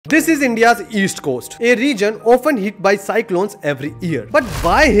This is India's east coast, a region often hit by cyclones every year. But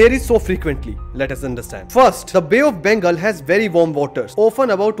why here is so frequently? Let us understand. First, the Bay of Bengal has very warm waters, often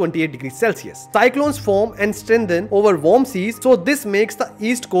about 28 degrees Celsius. Cyclones form and strengthen over warm seas, so this makes the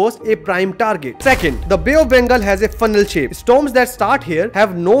east coast a prime target. Second, the Bay of Bengal has a funnel shape. Storms that start here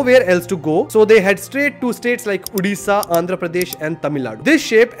have nowhere else to go, so they head straight to states like Odisha, Andhra Pradesh and Tamil Nadu. This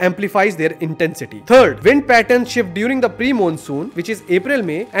shape amplifies their intensity. Third, wind patterns shift during the pre-monsoon, which is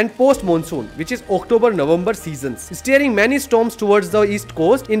April-May, and post-monsoon, which is October-November seasons, steering many storms towards the east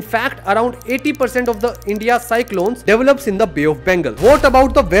coast. In fact, around 80% of the India's cyclones develops in the Bay of Bengal. What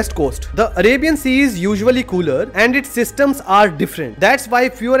about the west coast? The Arabian Sea is usually cooler and its systems are different. That's why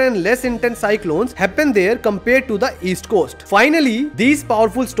fewer and less intense cyclones happen there compared to the east coast. Finally, these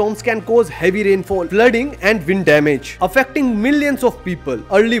powerful storms can cause heavy rainfall, flooding and wind damage, affecting millions of people.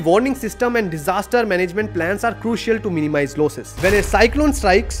 Early warning system and disaster management plans are crucial to minimize losses. When a cyclone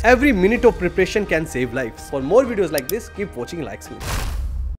strikes, every minute of preparation can save lives. For more videos like this, keep watching Cyclones.